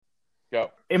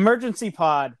Go. Emergency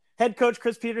pod. Head coach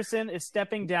Chris Petersen is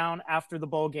stepping down after the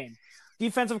bowl game.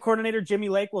 Defensive coordinator Jimmy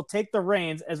Lake will take the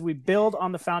reins as we build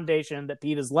on the foundation that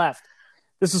Pete has left.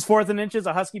 This is 4th and Inches,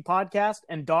 a Husky podcast,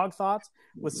 and Dog Thoughts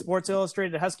with Sports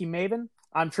Illustrated Husky Maven.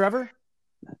 I'm Trevor.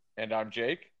 And I'm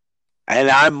Jake. And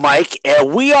I'm Mike.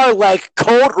 And we are like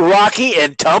Colt, Rocky,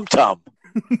 and Tum Tum.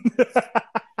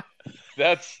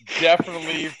 That's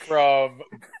definitely from,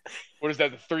 what is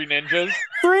that, the Three Ninjas?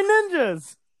 Three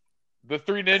Ninjas! The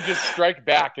Three Ninjas Strike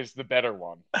Back is the better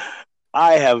one.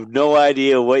 I have no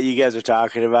idea what you guys are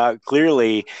talking about.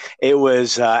 Clearly, it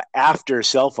was after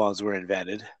cell phones were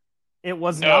invented. It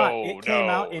was not. It came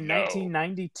out in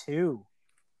 1992.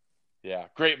 Yeah,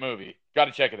 great movie. Got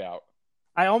to check it out.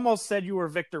 I almost said you were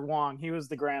Victor Wong. He was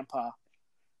the grandpa.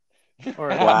 Or,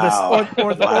 wow.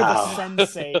 or the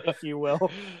sensei, if you will.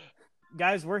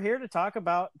 Guys, we're here to talk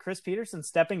about Chris Petersen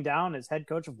stepping down as head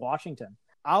coach of Washington.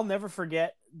 I'll never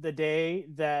forget the day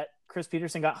that Chris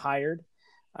Petersen got hired.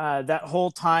 That whole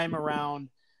time around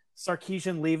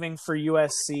Sarkisian leaving for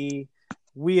USC,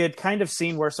 we had kind of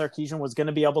seen where Sarkisian was going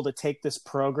to be able to take this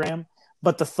program,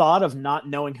 but the thought of not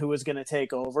knowing who was going to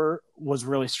take over was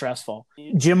really stressful.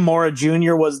 Jim Mora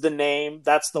Jr. was the name.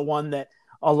 That's the one that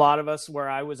a lot of us where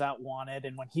I was at wanted,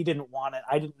 and when he didn't want it,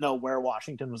 I didn't know where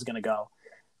Washington was going to go.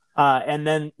 And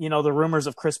then, the rumors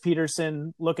of Chris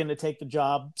Petersen looking to take the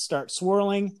job start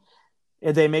swirling.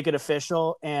 They make it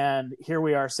official, and here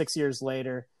we are 6 years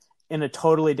later in a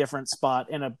totally different spot,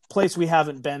 in a place we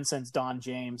haven't been since Don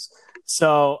James.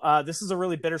 So this is a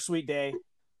really bittersweet day.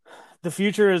 The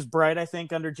future is bright, I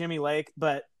think, under Jimmy Lake,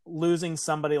 but losing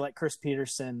somebody like Chris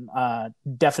Petersen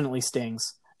definitely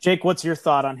stings. Jake, what's your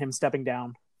thought on him stepping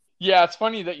down? Yeah, it's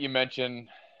funny that you mention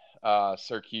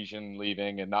Sarkisian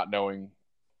leaving and not knowing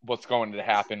what's going to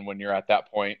happen when you're at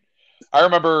that point. I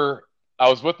remember I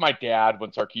was with my dad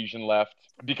when Sarkisian left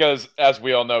because, as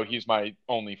we all know, he's my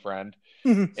only friend.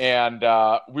 And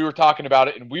we were talking about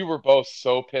it, and we were both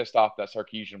so pissed off that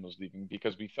Sarkisian was leaving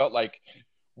because we felt like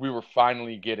we were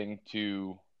finally getting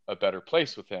to a better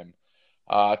place with him.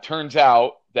 Turns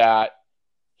out that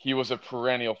he was a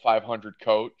perennial 500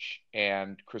 coach,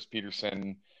 and Chris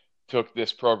Petersen took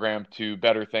this program to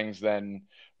better things than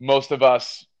most of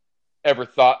us ever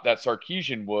thought that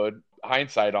Sarkisian would.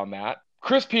 Hindsight on that.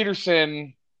 Chris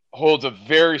Petersen holds a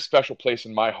very special place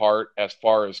in my heart as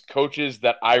far as coaches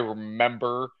that I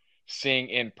remember seeing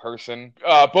in person.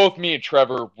 Both me and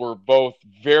Trevor were both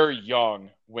very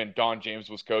young when Don James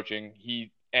was coaching.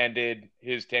 He ended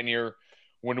his tenure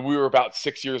when we were about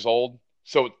 6 years old.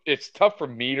 So it's tough for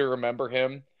me to remember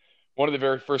him. One of the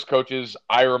very first coaches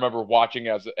I remember watching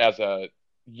as a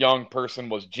young person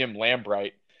was Jim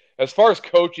Lambright. As far as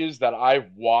coaches that I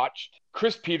watched,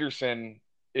 Chris Petersen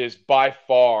is by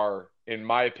far, in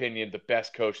my opinion, the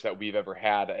best coach that we've ever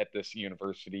had at this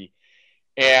university.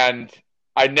 And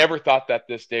I never thought that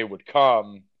this day would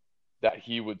come that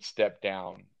he would step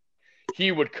down.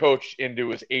 He would coach into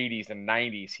his 80s and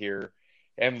 90s here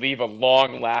and leave a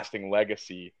long-lasting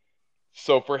legacy.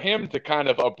 So for him to kind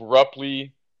of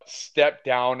abruptly step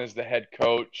down as the head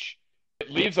coach, it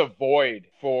leaves a void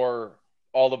for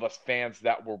all of us fans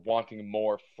that were wanting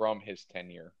more from his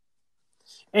tenure.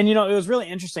 And, it was really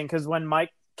interesting because when Mike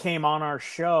came on our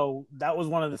show, that was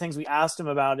one of the things we asked him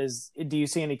about is, do you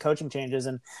see any coaching changes?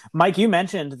 And Mike, you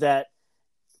mentioned that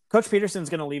Coach Petersen's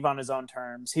going to leave on his own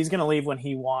terms. He's going to leave when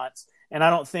he wants. And I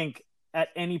don't think at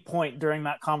any point during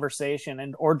that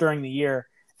conversation or during the year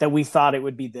that we thought it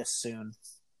would be this soon.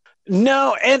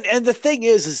 No. And the thing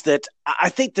is that I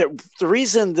think that the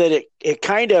reason that it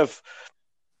kind of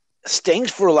stings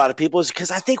for a lot of people is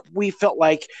because I think we felt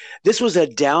like this was a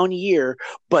down year,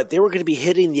 but they were going to be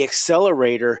hitting the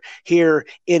accelerator here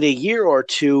in a year or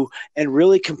two and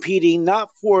really competing not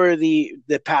for the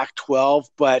Pac-12,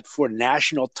 but for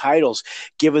national titles,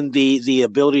 given the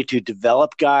ability to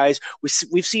develop guys.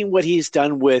 We've seen what he's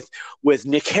done with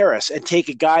Nick Harris and take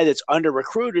a guy that's under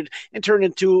recruited and turn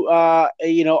into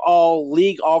all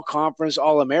league, all conference,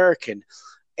 all American.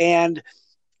 And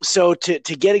so to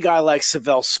get a guy like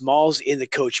Savell Smalls in the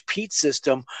Coach Pete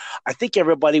system, I think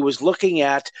everybody was looking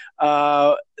at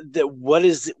what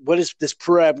is this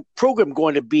program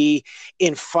going to be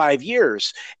in 5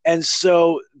 years? And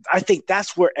so I think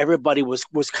that's where everybody was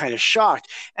kind of shocked.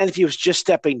 And if he was just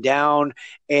stepping down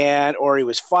or he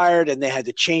was fired and they had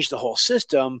to change the whole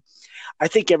system, I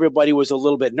think everybody was a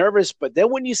little bit nervous. But then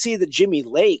when you see that Jimmy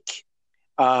Lake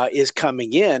is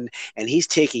coming in and he's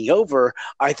taking over,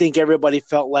 I think everybody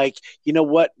felt like, you know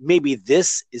what, maybe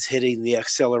this is hitting the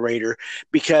accelerator,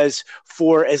 because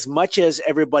for as much as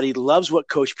everybody loves what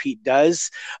Coach Pete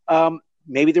does,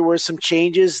 maybe there were some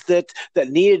changes that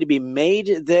needed to be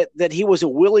made that he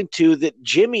wasn't willing to. That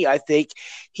Jimmy, I think,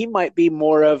 he might be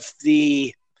more of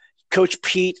the Coach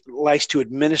Pete likes to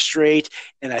administrate,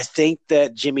 and I think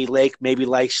that Jimmy Lake maybe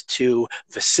likes to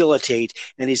facilitate,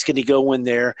 and he's going to go in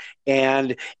there.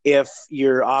 And if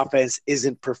your offense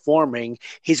isn't performing,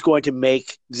 he's going to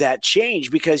make that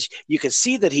change, because you can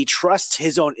see that he trusts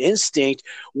his own instinct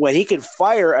when he can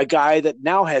fire a guy that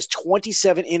now has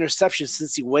 27 interceptions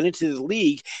since he went into the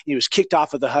league and he was kicked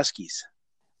off of the Huskies.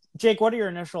 Jake, what are your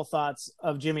initial thoughts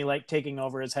of Jimmy Lake taking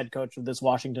over as head coach of this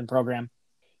Washington program?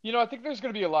 I think there's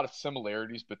going to be a lot of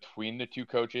similarities between the two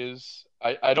coaches.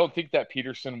 I don't think that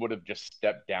Peterson would have just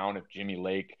stepped down if Jimmy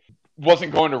Lake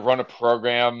wasn't going to run a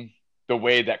program the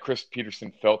way that Chris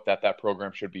Peterson felt that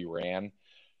program should be ran.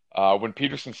 When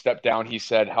Peterson stepped down, he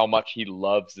said how much he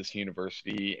loves this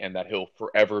university and that he'll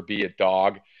forever be a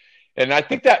dog. And I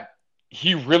think that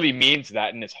he really means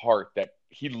that in his heart, that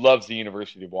he loves the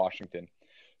University of Washington.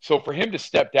 So for him to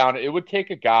step down, it would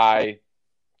take a guy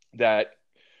that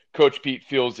Coach Pete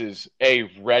feels is A,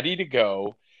 ready to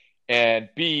go, and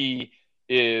B,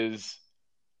 is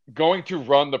going to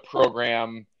run the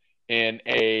program in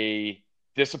a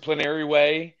disciplinary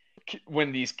way.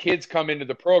 When these kids come into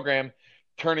the program,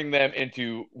 turning them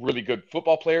into really good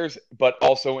football players, but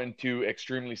also into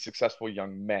extremely successful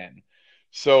young men.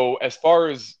 So as far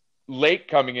as Lake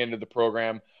coming into the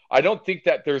program, I don't think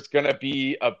that there's going to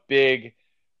be a big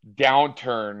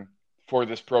downturn for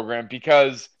this program,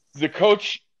 because the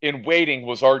coach in waiting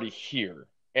was already here.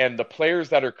 And the players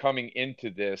that are coming into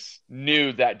this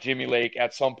knew that Jimmy Lake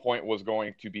at some point was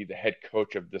going to be the head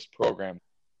coach of this program.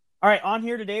 All right, on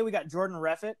here today, we got Jordan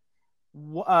Reffett,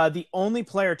 the only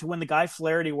player to win the Guy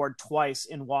Flaherty Award twice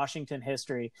in Washington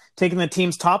history, taking the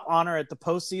team's top honor at the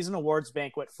postseason awards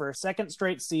banquet for a second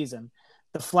straight season.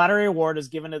 The Flattery Award is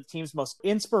given to the team's most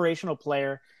inspirational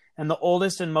player and the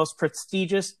oldest and most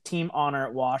prestigious team honor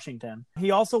at Washington.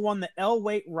 He also won the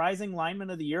L-Weight Rising Lineman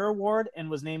of the Year award and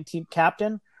was named team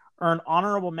captain, earned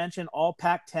honorable mention All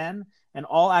Pac-10 and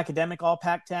All Academic All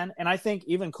Pac-10. And I think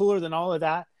even cooler than all of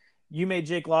that, you made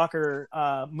Jake Locker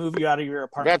move you out of your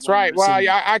apartment. That's right. Well,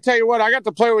 I tell you what, I got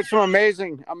to play with some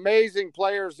amazing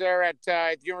players there at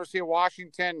the University of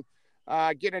Washington,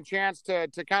 getting a chance to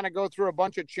kind of go through a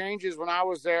bunch of changes when I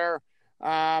was there.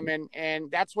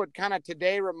 And that's what kind of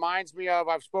today reminds me of.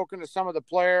 I've spoken to some of the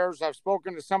players. I've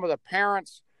spoken to some of the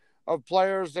parents of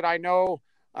players that I know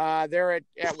there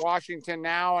at Washington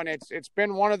now. And it's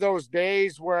been one of those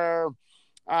days where,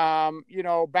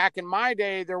 back in my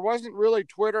day, there wasn't really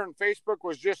Twitter, and Facebook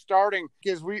was just starting,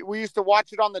 because we used to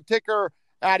watch it on the ticker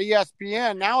at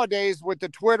ESPN. Nowadays, with the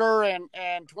Twitter and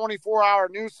 24-hour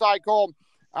news cycle,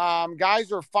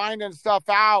 guys are finding stuff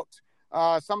out.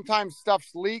 Sometimes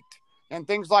stuff's leaked and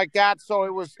things like that. So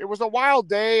it was a wild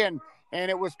day, and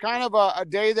it was kind of a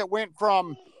day that went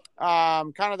from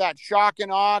kind of that shock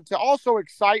and awe to also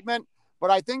excitement.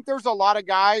 But I think there's a lot of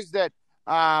guys that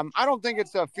I don't think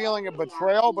it's a feeling of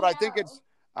betrayal, but I think it's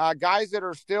guys that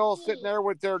are still sitting there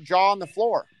with their jaw on the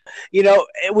floor.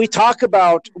 We talk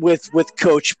about with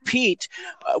Coach Pete,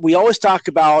 we always talk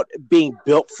about being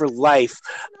built for life.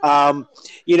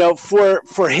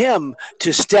 For him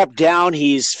to step down,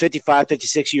 he's 55,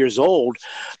 56 years old.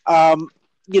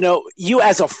 You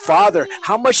as a father,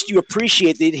 how much do you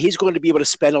appreciate that he's going to be able to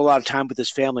spend a lot of time with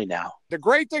his family now? The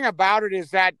great thing about it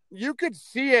is that you could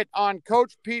see it on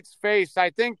Coach Pete's face. I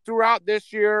think throughout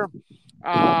this year,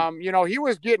 he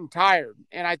was getting tired.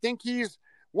 And I think he's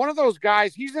one of those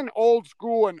guys, he's an old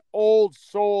school and old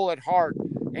soul at heart.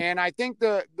 And I think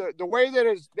the way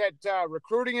that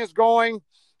recruiting is going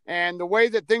and the way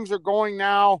that things are going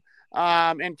now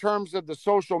in terms of the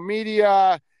social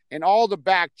media and all the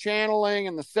back channeling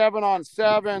and the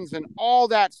 7-on-7s and all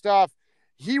that stuff,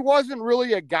 he wasn't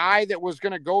really a guy that was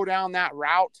going to go down that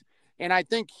route. And I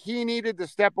think he needed to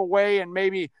step away and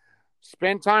maybe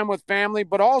spend time with family,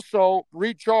 but also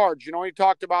recharge. He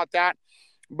talked about that.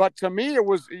 But to me, it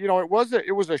was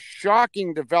a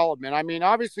shocking development. I mean,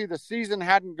 obviously the season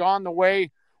hadn't gone the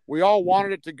way we all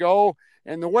wanted it to go.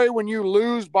 And the way when you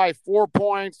lose by 4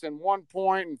 points and 1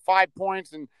 point and 5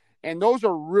 points, and those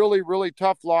are really, really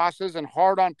tough losses and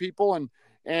hard on people.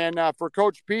 And for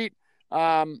Coach Pete,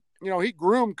 he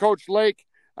groomed Coach Lake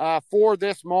for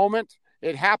this moment.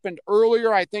 It happened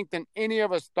earlier, I think, than any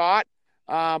of us thought.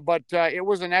 But it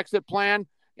was an exit plan,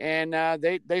 and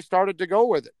they started to go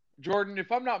with it. Jordan,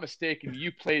 if I'm not mistaken,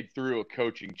 you played through a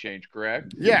coaching change,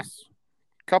 correct? Yes,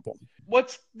 couple.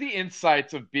 What's the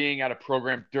insights of being at a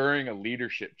program during a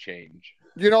leadership change?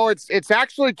 It's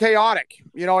actually chaotic.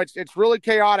 It's really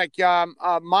chaotic.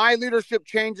 My leadership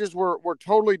changes were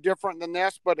totally different than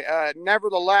this, but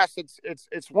nevertheless,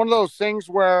 it's one of those things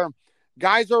where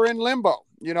guys are in limbo.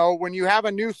 When you have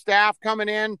a new staff coming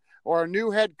in or a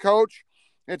new head coach,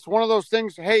 it's one of those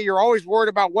things. Hey, you're always worried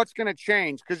about what's going to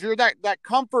change because you're that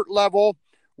comfort level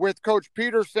with Coach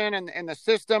Peterson and the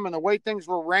system and the way things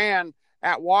were ran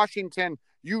at Washington.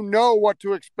 You know what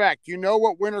to expect. You know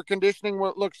what winter conditioning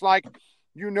looks like.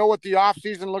 You know what the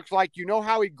offseason looks like. You know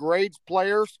how he grades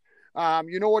players.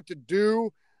 You know what to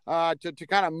do to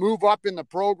kind of move up in the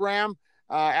program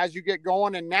as you get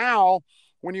going. And now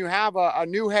when you have a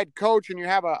new head coach and you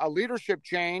have a leadership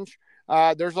change,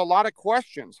 there's a lot of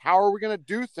questions. How are we going to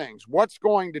do things? What's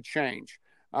going to change?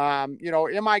 Am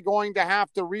I going to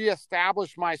have to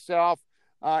reestablish myself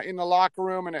in the locker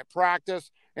room and at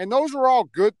practice? And those are all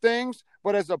good things.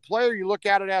 But as a player, you look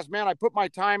at it as, man, I put my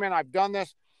time in. I've done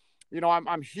this.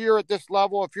 I'm here at this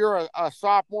level. If you're a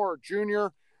sophomore or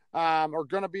junior, or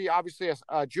going to be obviously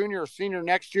a junior or senior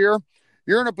next year,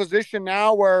 you're in a position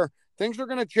now where things are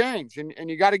going to change, and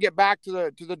you got to get back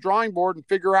to the drawing board and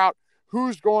figure out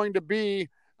who's going to be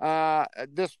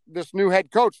this new head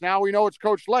coach. Now we know it's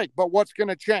Coach Lake, but what's going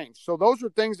to change? So those are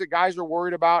things that guys are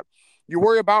worried about. You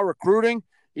worry about recruiting,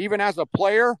 even as a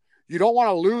player. You don't want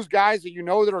to lose guys that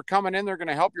that are coming in. They're going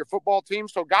to help your football team.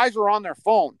 So guys are on their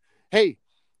phone. Hey,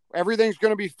 everything's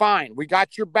going to be fine. We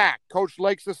got your back. Coach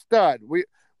Lake's a stud.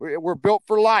 We're built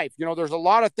for life. There's a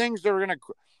lot of things that are going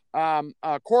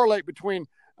to correlate between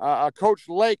a Coach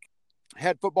Lake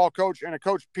head football coach and a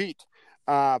Coach Pete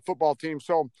football team.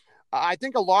 So I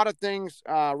think a lot of things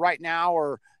right now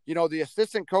are, the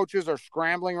assistant coaches are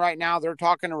scrambling right now. They're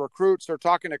talking to recruits. They're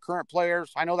talking to current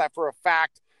players. I know that for a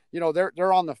fact.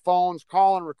 They're on the phones,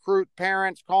 calling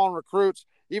parents, calling recruits,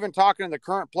 even talking to the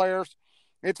current players.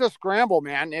 It's a scramble,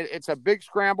 man. It's a big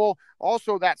scramble.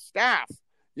 Also, that staff,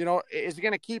 is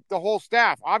going to keep the whole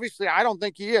staff. Obviously, I don't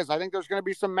think he is. I think there's going to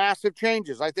be some massive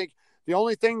changes. I think the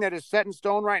only thing that is set in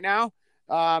stone right now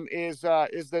is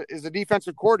the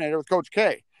defensive coordinator with Coach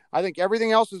K. I think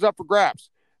everything else is up for grabs.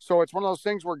 So it's one of those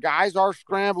things where guys are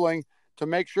scrambling to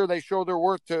make sure they show their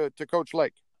worth to Coach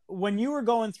Lake. When you were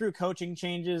going through coaching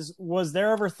changes, was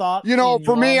there ever thought?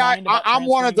 For me, I'm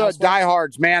one of the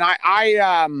diehards, man.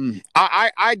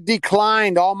 I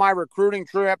declined all my recruiting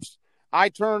trips. I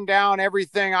turned down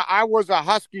everything. I was a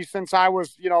Husky since I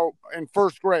was, in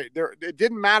first grade. It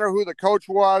didn't matter who the coach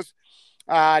was.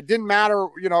 It didn't matter,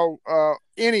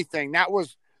 anything. That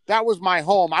was my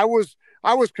home. I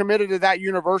was committed to that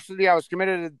university. I was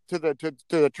committed to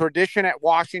the tradition at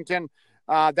Washington.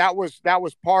 That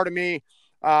was part of me.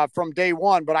 From day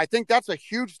one. But I think that's a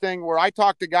huge thing where I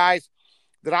talked to guys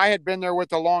that I had been there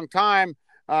with a long time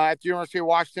at the University of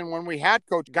Washington when we had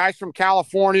guys from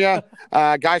California,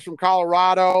 guys from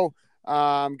Colorado,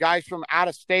 guys from out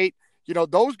of state.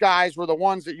 Those guys were the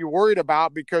ones that you worried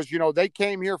about because, they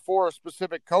came here for a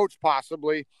specific coach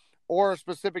possibly or a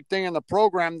specific thing in the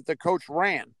program that the coach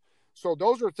ran. So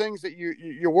those are things that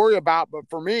you worry about. But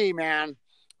for me, man,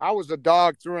 I was a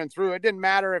dog through and through. It didn't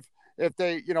matter if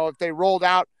they rolled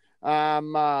out,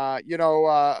 a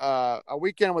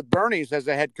weekend with Bernie's as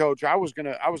a head coach, I was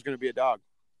gonna be a dog.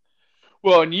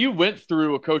 Well, and you went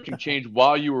through a coaching change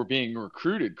while you were being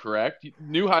recruited, correct?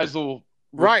 Neuheisel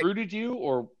recruited you,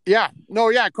 or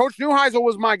Coach Neuheisel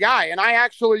was my guy, and I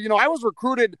actually, I was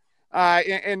recruited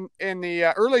in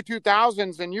the early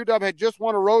 2000s, and UW had just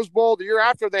won a Rose Bowl. The year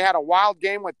after, they had a wild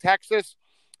game with Texas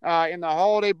in the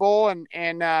Holiday Bowl,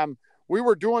 and we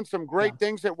were doing some great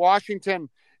things at Washington,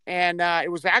 and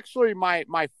it was actually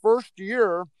my first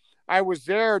year I was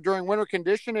there during winter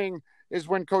conditioning is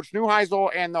when Coach Neuheisel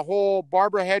and the whole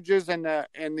Barbara Hedges and the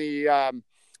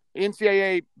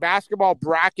NCAA basketball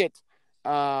bracket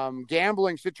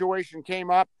gambling situation came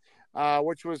up,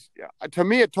 which was, to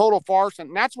me, a total farce.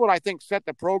 And that's what I think set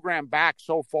the program back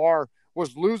so far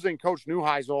was losing Coach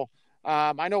Neuheisel.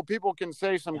 I know people can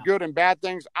say some good and bad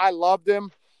things. I loved him.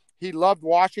 He loved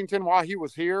Washington while he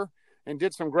was here and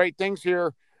did some great things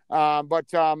here. But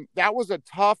that was a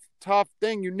tough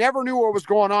thing. You never knew what was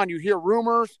going on. You hear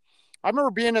rumors. I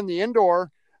remember being in the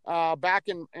indoor back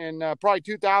in probably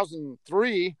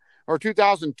 2003 or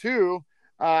 2002,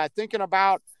 thinking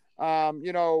about,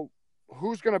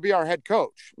 who's going to be our head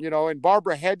coach, and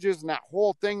Barbara Hedges and that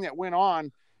whole thing that went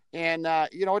on. And,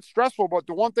 it's stressful. But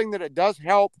the one thing that it does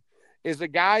help is the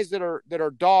guys that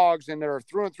are dogs and that are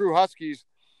through and through Huskies,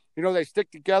 they stick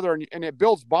together and it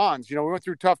builds bonds. We went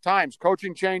through tough times,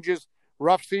 coaching changes,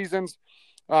 rough seasons.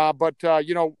 But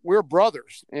we're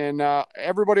brothers, and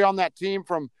everybody on that team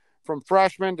from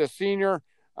freshman to seniors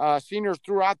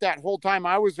throughout that whole time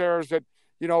I was there is that,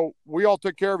 we all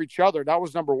took care of each other. That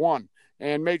was number one,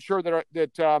 and made sure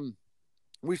that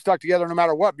we stuck together no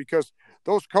matter what, because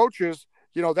those coaches,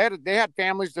 they had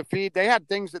families to feed. They had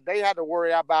things that they had to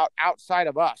worry about outside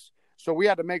of us. So we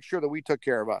had to make sure that we took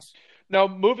care of us. Now,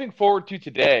 moving forward to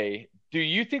today, do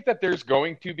you think that there's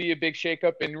going to be a big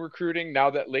shakeup in recruiting now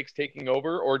that Lake's taking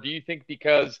over? Or do you think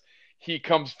because he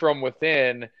comes from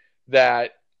within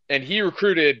and he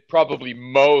recruited probably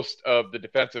most of the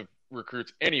defensive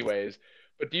recruits anyways,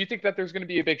 but do you think that there's going to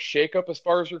be a big shakeup as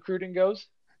far as recruiting goes?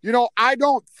 I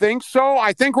don't think so.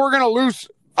 I think we're going to lose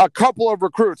a couple of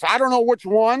recruits. I don't know which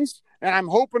ones, and I'm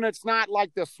hoping it's not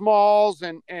like the Smalls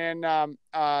and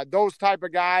those type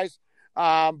of guys.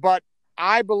 But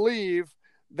I believe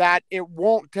that it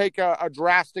won't take a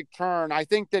drastic turn. I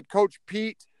think that Coach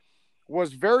Pete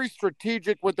was very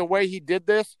strategic with the way he did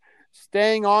this,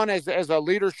 staying on as a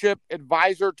leadership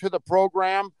advisor to the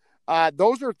program.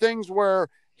 Those are things where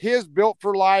his built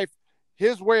for life,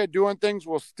 his way of doing things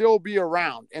will still be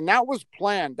around. And that was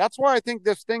planned. That's why I think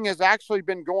this thing has actually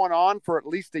been going on for at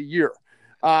least a year.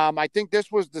 I think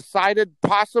this was decided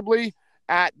possibly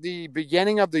at the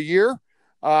beginning of the year.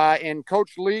 And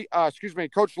Coach Lake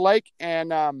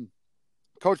and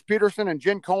Coach Peterson and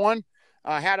Jen Cohen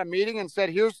had a meeting and said,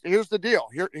 here's the deal.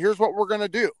 Here's what we're going to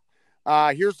do.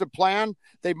 Here's the plan.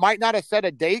 They might not have set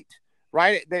a date,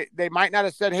 right? They might not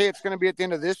have said, hey, it's going to be at the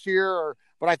end of this year.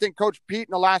 But I think Coach Pete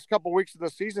in the last couple of weeks of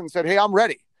the season said, hey, I'm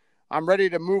ready. I'm ready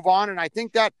to move on. And I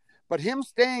think that, but him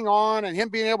staying on and him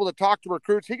being able to talk to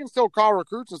recruits, he can still call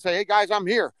recruits and say, hey, guys, I'm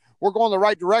here. We're going the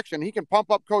right direction. He can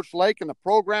pump up Coach Lake and the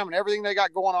program and everything they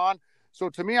got going on. So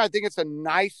to me, I think it's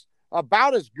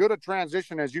about as good a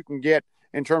transition as you can get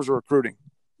in terms of recruiting.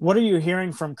 What are you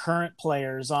hearing from current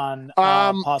players on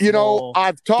possible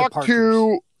I've talked departures?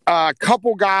 to a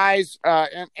couple guys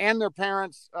and their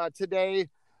parents today.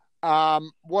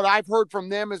 What I've heard from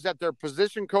them is that their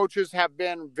position coaches have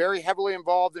been very heavily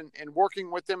involved in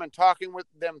working with them and talking with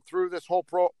them through this whole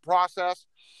process.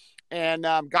 And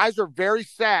guys are very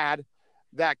sad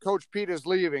that Coach Pete is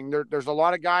leaving. There's a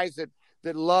lot of guys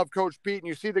that love Coach Pete, and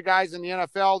you see the guys in the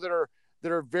NFL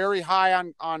that are very high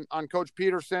on Coach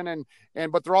Peterson,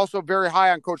 but they're also very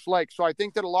high on Coach Lake. So I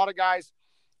think that a lot of guys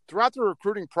throughout the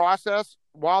recruiting process,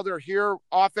 while they're here,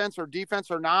 offense or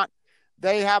defense or not,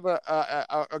 they have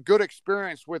a good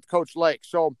experience with Coach Lake.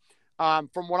 So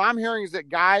from what I'm hearing is that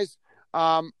guys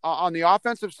on the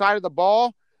offensive side of the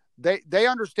ball, they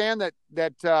understand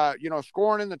that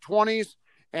scoring in the 20s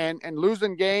and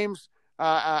losing games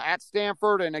at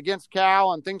Stanford and against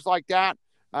Cal and things like that,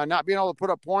 not being able to put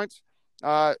up points,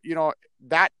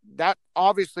 that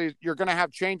obviously you're going to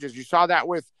have changes. You saw that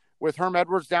with Herm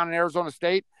Edwards down in Arizona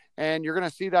State, and you're going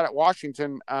to see that at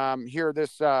Washington here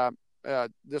this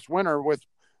winter with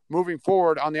moving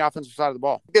forward on the offensive side of the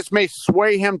ball. This may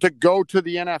sway him to go to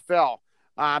the NFL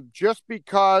just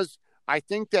because I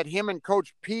think that him and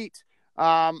Coach Pete,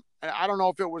 I don't know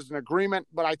if it was an agreement,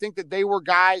 but I think that they were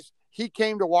guys. He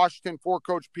came to Washington for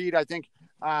Coach Pete. I think,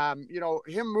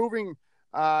 him moving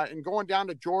and going down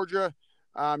to Georgia,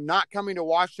 not coming to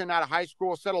Washington out of high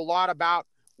school said a lot about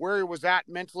where he was at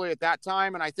mentally at that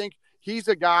time. And I think he's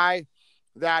a guy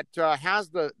that has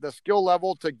the skill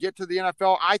level to get to the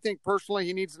NFL. I think personally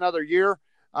he needs another year.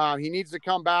 He needs to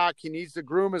come back. He needs to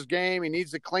groom his game. He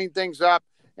needs to clean things up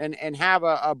and have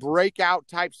a breakout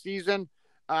type season.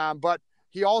 But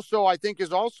he also, I think,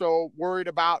 is also worried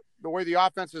about the way the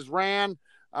offense is ran,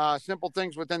 simple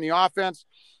things within the offense.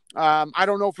 I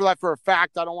don't know for a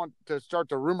fact. I don't want to start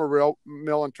the rumor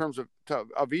mill in terms of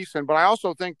Eason, but I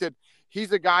also think that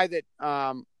he's a guy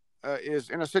that is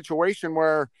in a situation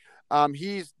where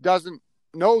he doesn't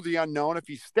know the unknown. If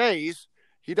he stays,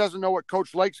 he doesn't know what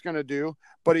Coach Lake's going to do,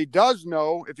 but he does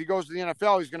know if he goes to the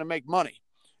NFL, he's going to make money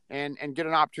and get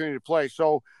an opportunity to play.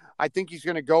 So I think he's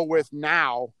going to go with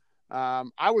now.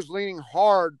 I was leaning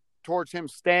hard towards him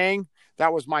staying.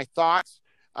 That was my thoughts.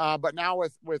 But now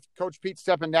with Coach Pete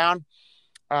stepping down,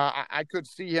 I could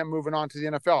see him moving on to the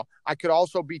NFL. I could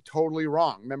also be totally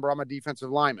wrong. Remember, I'm a defensive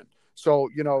lineman. So,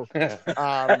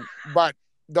 but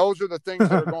those are the things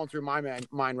that are going through my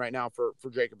mind right now for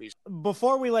Jacob Eason.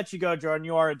 Before we let you go, Jordan,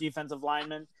 you are a defensive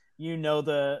lineman. You know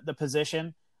the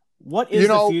position. What is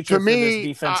the future for this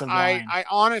defensive line? I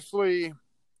honestly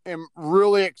am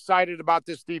really excited about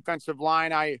this defensive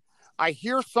line. I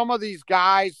hear some of these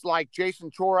guys like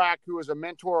Jason Chorak, who is a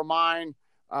mentor of mine,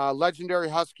 legendary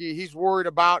Husky. He's worried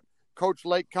about Coach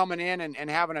Lake coming in and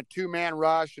having a 2-man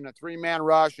rush and a 3-man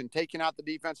rush and taking out the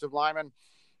defensive lineman.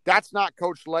 That's not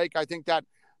Coach Lake. I think that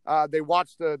they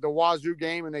watched the Wazoo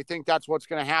game and they think that's what's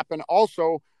going to happen.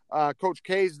 Also, Coach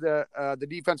K's the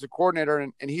defensive coordinator,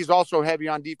 and he's also heavy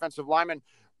on defensive linemen.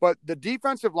 But the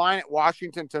defensive line at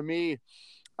Washington, to me,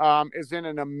 is in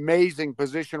an amazing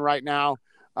position right now.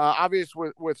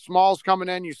 Obviously, with Smalls coming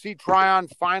in, you see Tryon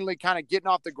finally kind of getting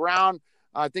off the ground.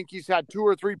 I think he's had 2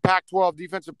 or 3 Pac-12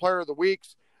 Defensive Player of the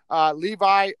Weeks.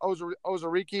 Levi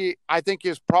Ozariki, I think,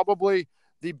 is probably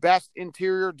the best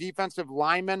interior defensive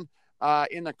lineman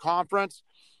in the conference.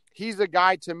 He's a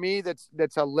guy, to me,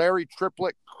 that's a Larry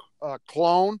Triplett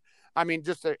clone. I mean,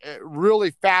 just a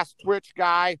really fast twitch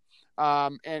guy.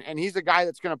 And he's a guy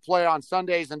that's going to play on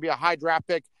Sundays and be a high draft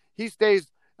pick. He stays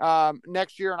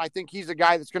next year, and I think he's a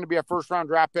guy that's going to be a first-round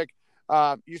draft pick.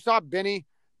 You saw Benny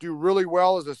do really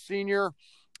well as a senior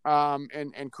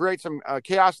and create some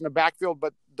chaos in the backfield,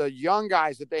 but the young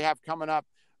guys that they have coming up,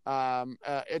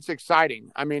 it's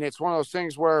exciting. I mean, it's one of those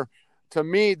things where, to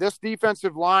me, this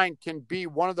defensive line can be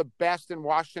one of the best in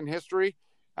Washington history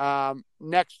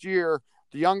next year.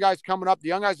 The young guys coming up, the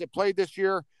young guys that played this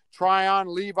year,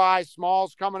 Tryon, Levi,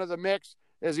 Smalls coming to the mix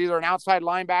as either an outside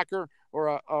linebacker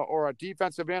or a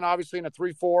defensive end, obviously in a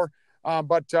 3-4.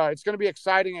 But it's going to be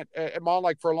exciting at Mountain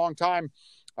Lake for a long time.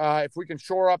 If we can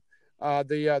shore up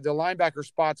the linebacker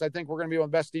spots, I think we're going to be one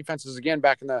of the best defenses again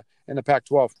back in the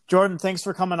Pac-12. Jordan, thanks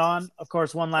for coming on. Of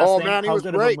course, one last thing. Oh man, he was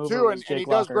great too, and he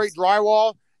does great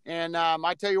drywall. And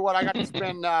I tell you what, I got to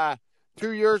spend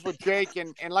 2 years with Jake,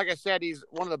 and like I said, he's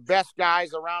one of the best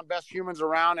guys around, best humans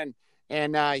around,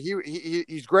 and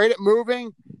he's great at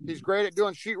moving. He's great at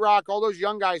doing sheetrock. All those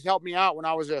young guys helped me out when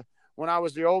I was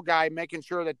the old guy, making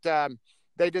sure that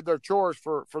they did their chores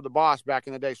for the boss back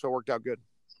in the day. So it worked out good.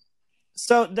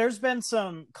 So there's been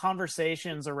some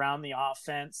conversations around the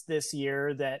offense this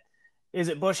year that, is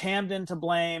it Bush Hamdan to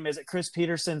blame? Is it Chris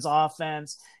Peterson's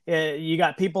offense? You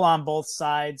got people on both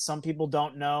sides. Some people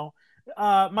don't know.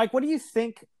 Mike, what do you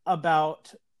think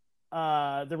about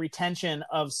the retention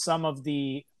of some of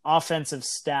the offensive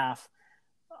staff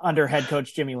under head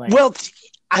coach Jimmy Lake? Well,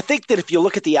 I think that if you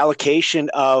look at the allocation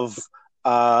of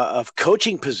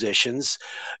coaching positions,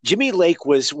 Jimmy Lake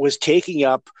was taking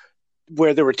up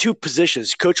where there were 2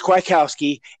 positions, Coach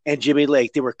Kwiatkowski and Jimmy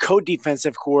Lake. They were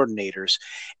co-defensive coordinators.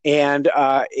 And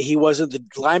he wasn't the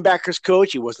linebackers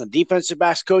coach. He wasn't the defensive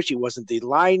backs coach. He wasn't the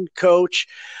line coach.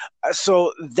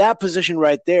 So that position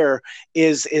right there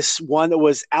is one that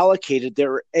was allocated.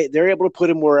 They're able to put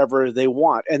him wherever they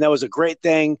want. And that was a great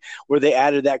thing where they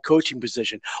added that coaching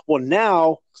position. Well,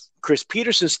 now Chris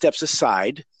Peterson steps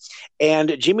aside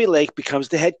and Jimmy Lake becomes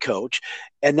the head coach.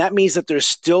 And that means that there's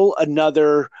still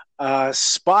another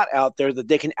spot out there that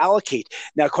they can allocate.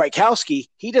 Now, Kwiatkowski,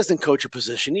 he doesn't coach a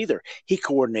position either. He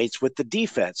coordinates with the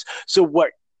defense. So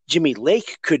what Jimmy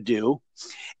Lake could do,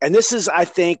 and this is, I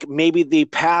think, maybe the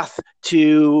path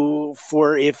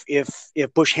for if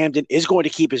Bush Hamdan is going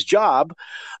to keep his job,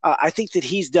 I think that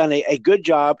he's done a good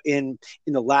job in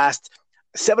the last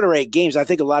 7 or 8 games. I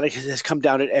think a lot of it has come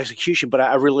down to execution, but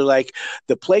I really like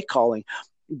the play calling.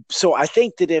 So I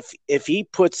think that if he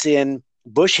puts in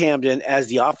Bush Hamdan as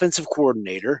the offensive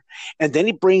coordinator, and then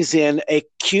he brings in a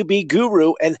QB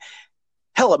guru, and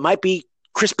hell, it might be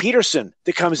Chris Peterson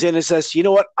that comes in and says, you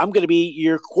know what, I'm going to be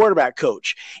your quarterback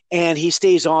coach. And he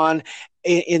stays on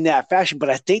in that fashion. But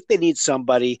I think they need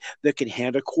somebody that can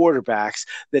handle quarterbacks,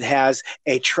 that has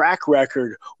a track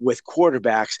record with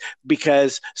quarterbacks,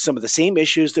 because some of the same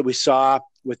issues that we saw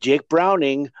with Jake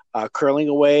Browning curling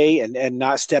away and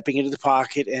not stepping into the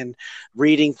pocket and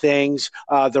reading things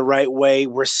the right way,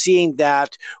 we're seeing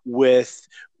that with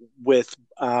Bush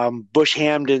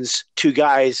Hamdan's 2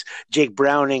 guys, Jake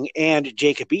Browning and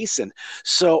Jacob Eason.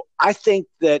 So I think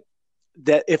that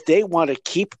if they want to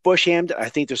keep Bush Hamdan, I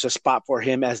think there's a spot for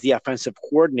him as the offensive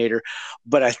coordinator.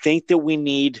 But I think that we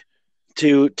need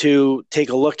to take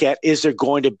a look at, is there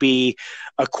going to be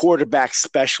a quarterback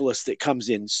specialist that comes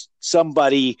in?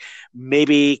 Somebody,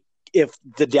 maybe if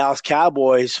the Dallas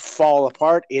Cowboys fall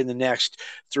apart in the next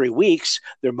 3 weeks,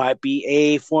 there might be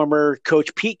a former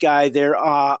Coach Pete guy there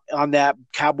on that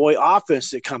Cowboy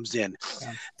offense that comes in,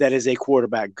 that is a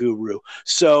quarterback guru.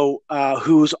 So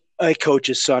who's a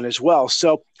coach's son as well.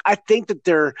 So I think that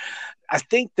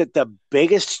the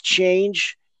biggest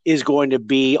change is going to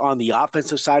be on the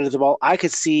offensive side of the ball. I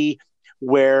could see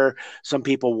where some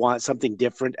people want something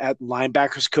different at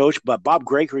linebackers coach, but Bob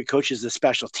Gregory coaches the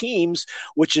special teams,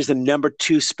 which is the number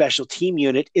 2 special team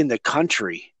unit in the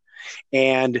country.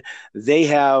 And they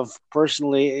have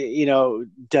personally,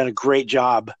 done a great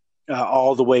job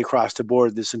all the way across the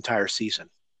board this entire season.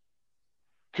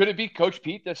 Could it be Coach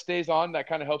Pete that stays on that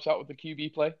kind of helps out with the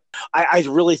QB play? I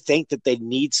really think that they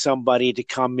need somebody to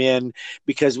come in,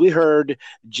 because we heard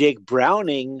Jake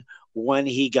Browning when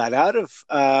he got out of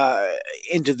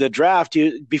into the draft,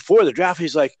 before the draft,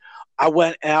 he's like, I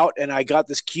went out and I got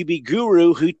this QB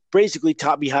guru who basically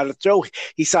taught me how to throw.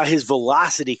 He saw his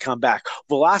velocity come back.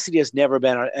 Velocity has never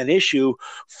been an issue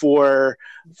for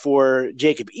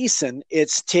Jacob Eason.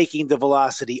 It's taking the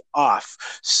velocity off.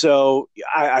 So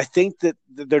I think that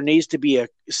there needs to be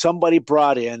somebody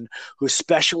brought in who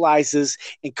specializes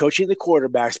in coaching the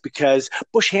quarterbacks, because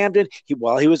Bush Hamdan,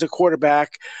 while he was a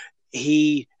quarterback,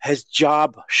 he has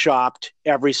job shopped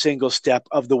every single step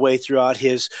of the way throughout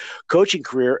his coaching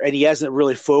career, and he hasn't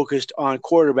really focused on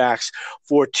quarterbacks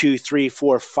for 2, 3,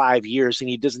 4, 5 years, and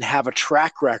he doesn't have a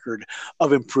track record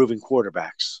of improving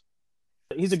quarterbacks.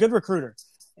 He's a good recruiter,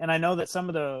 and I know that some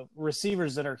of the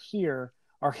receivers that are here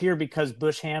because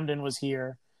Bush Hamdan was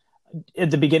here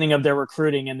at the beginning of their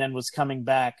recruiting and then was coming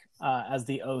back as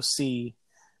the OC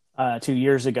 2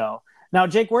 years ago. Now,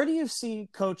 Jake, where do you see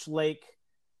Coach Lake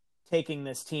taking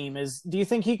this team? Do you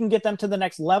think he can get them to the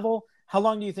next level? How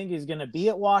long do you think he's going to be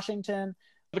at Washington?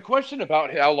 The question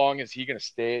about how long is he going to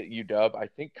stay at UW, I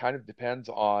think kind of depends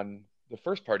on the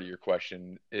first part of your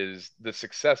question, is the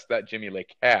success that Jimmy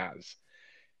Lake has.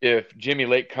 If Jimmy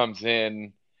Lake comes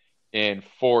in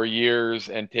 4 years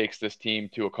and takes this team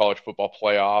to a college football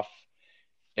playoff,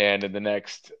 and in the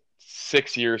next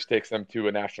 6 years takes them to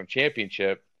a national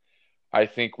championship, I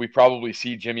think we probably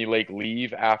see Jimmy Lake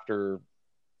leave after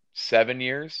 7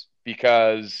 years,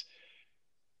 because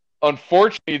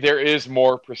unfortunately there is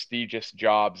more prestigious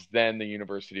jobs than the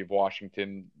University of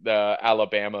Washington, the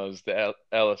Alabamas, the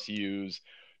LSUs,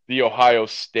 the Ohio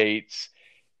States.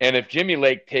 And if Jimmy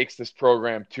Lake takes this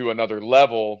program to another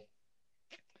level,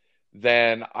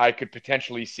 then I could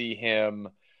potentially see him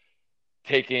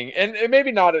taking, and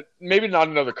maybe not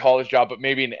another college job, but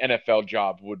maybe an NFL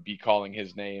job would be calling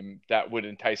his name that would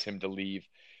entice him to leave.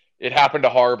 It happened to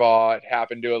Harbaugh. It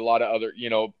happened to a lot of other,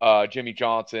 Jimmy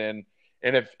Johnson.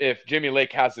 And if Jimmy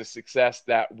Lake has the success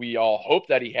that we all hope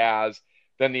that he has,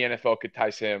 then the NFL could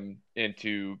entice him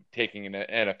into taking an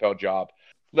NFL job.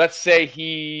 Let's say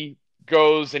he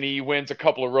goes and he wins a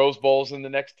couple of Rose Bowls in the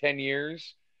next 10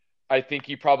 years. I think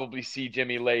you probably see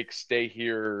Jimmy Lake stay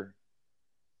here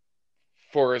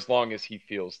for as long as he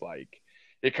feels like.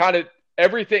 It kind of,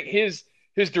 everything, his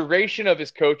duration of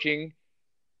his coaching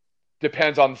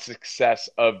depends on the success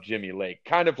of Jimmy Lake,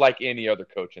 kind of like any other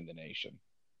coach in the nation.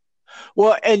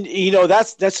 Well, and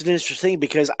that's an interesting thing,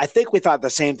 because I think we thought the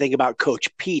same thing about Coach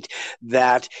Pete,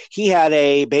 that he had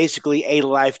basically a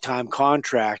lifetime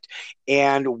contract,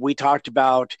 and we talked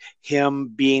about him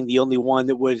being the only one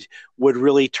that would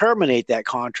really terminate that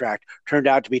contract. Turned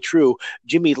out to be true.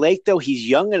 Jimmy Lake, though, he's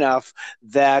young enough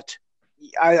that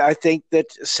I think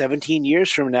that 17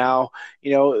 years from now,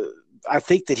 I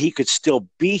think that he could still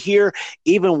be here,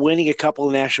 even winning a couple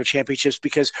of national championships,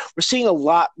 because we're seeing a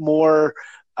lot more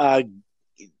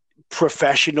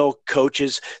professional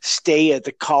coaches stay at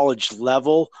the college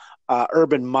level.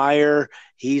 Urban Meyer,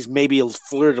 he's maybe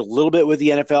flirted a little bit with the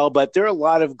NFL, but there are a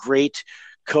lot of great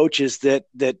coaches that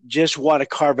just want to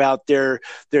carve out their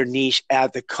niche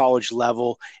at the college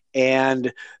level.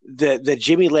 And the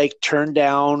Jimmy Lake turned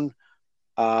down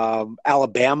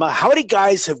Alabama. How many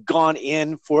guys have gone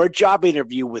in for a job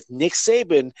interview with Nick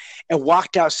Saban and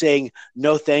walked out saying,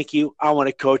 no, thank you, I want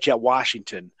to coach at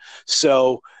Washington?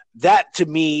 So that, to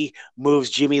me,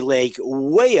 moves Jimmy Lake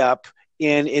way up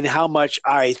in how much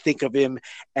I think of him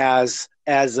as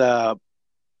a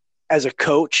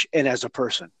coach and as a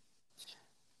person.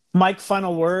 Mike,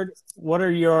 final word. What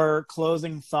are your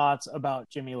closing thoughts about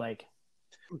Jimmy Lake?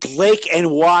 Lake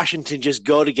and Washington just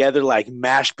go together like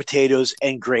mashed potatoes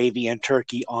and gravy and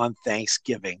turkey on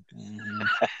Thanksgiving.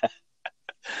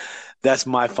 That's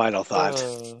my final thought.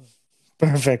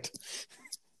 Perfect.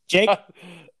 Jake?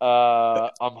 I'm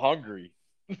hungry.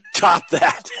 Top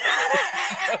that.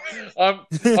 I'm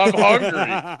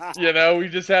hungry. We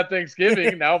just had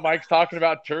Thanksgiving. Now Mike's talking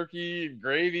about turkey and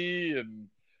gravy and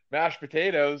mashed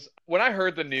potatoes. When I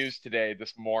heard the news today,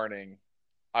 this morning,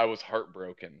 I was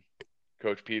heartbroken.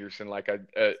 Coach Peterson, like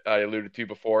I alluded to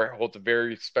before, holds a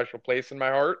very special place in my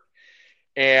heart.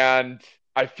 And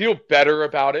I feel better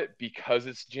about it because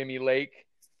it's Jimmy Lake.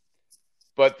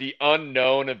 But the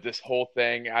unknown of this whole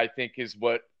thing, I think, is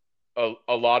what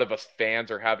a lot of us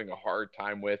fans are having a hard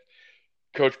time with.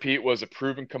 Coach Pete was a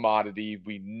proven commodity.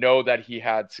 We know that he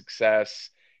had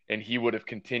success, and he would have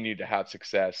continued to have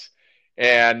success.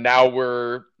 And now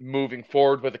we're moving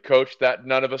forward with a coach that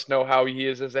none of us know how he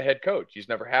is as a head coach. He's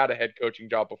never had a head coaching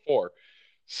job before.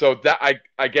 So that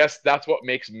I guess that's what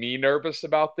makes me nervous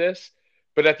about this.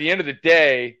 But at the end of the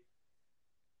day,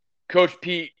 Coach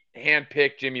Pete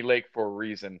handpicked Jimmy Lake for a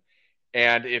reason.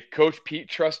 And if Coach Pete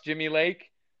trusts Jimmy Lake,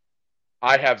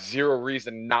 I have zero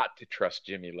reason not to trust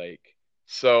Jimmy Lake.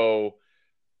 So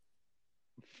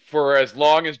for as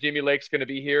long as Jimmy Lake's going to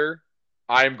be here,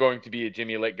 I'm going to be a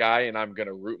Jimmy Lake guy, and I'm going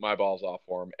to root my balls off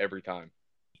for him every time.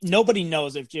 Nobody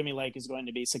knows if Jimmy Lake is going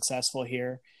to be successful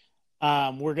here.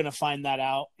 We're going to find that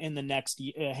out in the next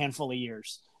handful of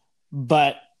years.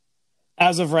 But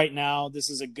as of right now, this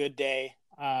is a good day.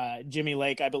 Jimmy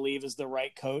Lake, I believe, is the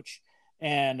right coach,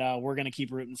 and we're going to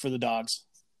keep rooting for the Dogs.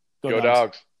 Go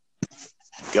Dogs.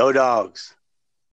 Go Dogs.